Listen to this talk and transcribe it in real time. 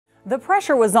The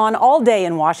pressure was on all day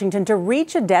in Washington to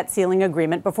reach a debt ceiling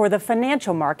agreement before the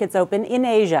financial markets open in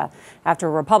Asia. After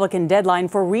a Republican deadline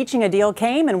for reaching a deal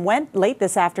came and went late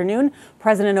this afternoon,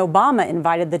 President Obama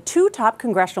invited the two top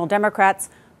congressional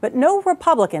Democrats, but no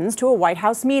Republicans, to a White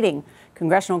House meeting.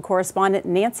 Congressional correspondent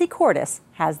Nancy Cordes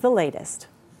has the latest.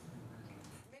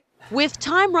 With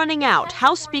time running out,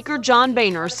 House Speaker John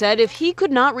Boehner said if he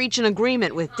could not reach an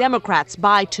agreement with Democrats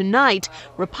by tonight,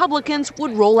 Republicans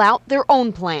would roll out their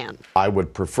own plan. I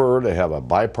would prefer to have a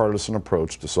bipartisan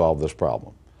approach to solve this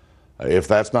problem. If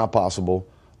that's not possible,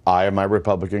 I and my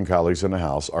Republican colleagues in the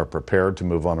House are prepared to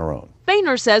move on our own.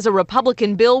 Boehner says a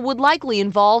Republican bill would likely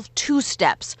involve two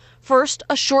steps. First,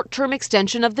 a short-term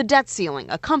extension of the debt ceiling,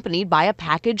 accompanied by a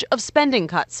package of spending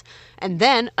cuts. And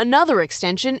then another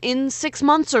extension in 6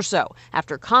 months or so,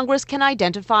 after Congress can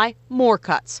identify more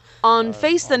cuts. On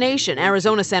Face the Nation,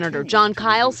 Arizona Senator John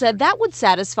Kyle said that would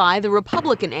satisfy the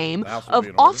Republican aim of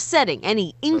offsetting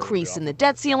any increase in the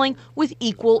debt ceiling with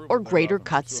equal or greater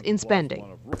cuts in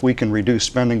spending. If we can reduce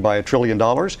spending by $1 trillion,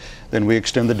 then we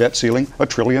extend the debt ceiling $1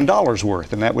 trillion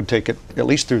worth, and that would take it at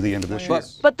least through the end of this year.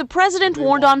 But the president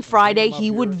warned on Friday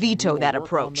he would veto that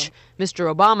approach.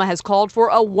 Mr. Obama has called for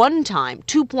a one-time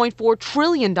 $2.4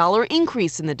 trillion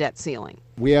increase in the debt ceiling.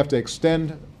 We have to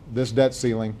extend this debt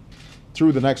ceiling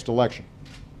through the next election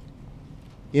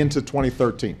into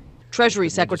 2013. Treasury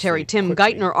Secretary Tim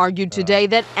Geithner argued today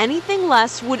that anything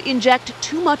less would inject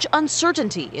too much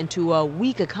uncertainty into a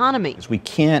weak economy. We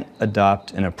can't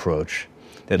adopt an approach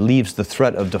that leaves the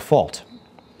threat of default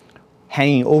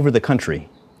hanging over the country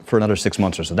for another 6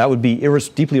 months or so. That would be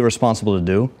deeply irresponsible to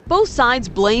do. Both sides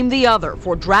blame the other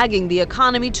for dragging the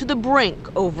economy to the brink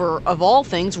over, of all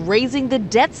things, raising the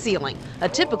debt ceiling, a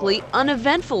typically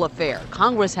uneventful affair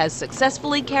Congress has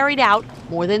successfully carried out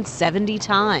more than 70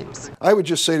 times. I would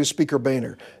just say to Speaker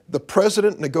Boehner, the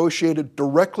president negotiated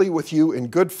directly with you in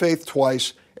good faith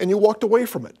twice, and you walked away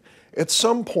from it. At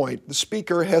some point, the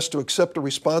Speaker has to accept a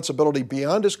responsibility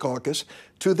beyond his caucus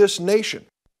to this nation.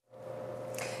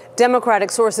 Democratic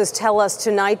sources tell us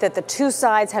tonight that the two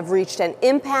sides have reached an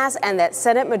impasse and that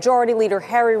Senate Majority Leader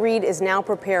Harry Reid is now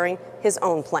preparing his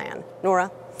own plan. Nora?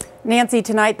 Nancy,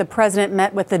 tonight the president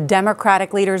met with the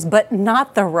Democratic leaders, but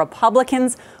not the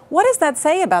Republicans. What does that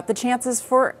say about the chances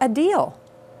for a deal?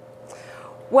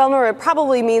 Well, Nora, it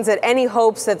probably means that any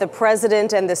hopes that the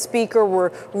president and the speaker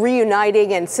were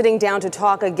reuniting and sitting down to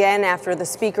talk again after the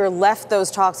speaker left those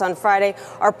talks on Friday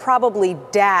are probably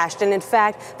dashed. And in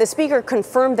fact, the speaker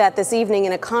confirmed that this evening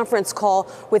in a conference call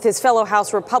with his fellow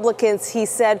House Republicans. He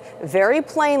said very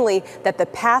plainly that the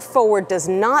path forward does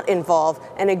not involve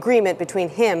an agreement between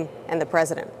him and the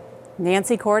president.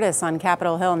 Nancy Cordes on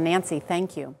Capitol Hill. Nancy,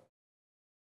 thank you.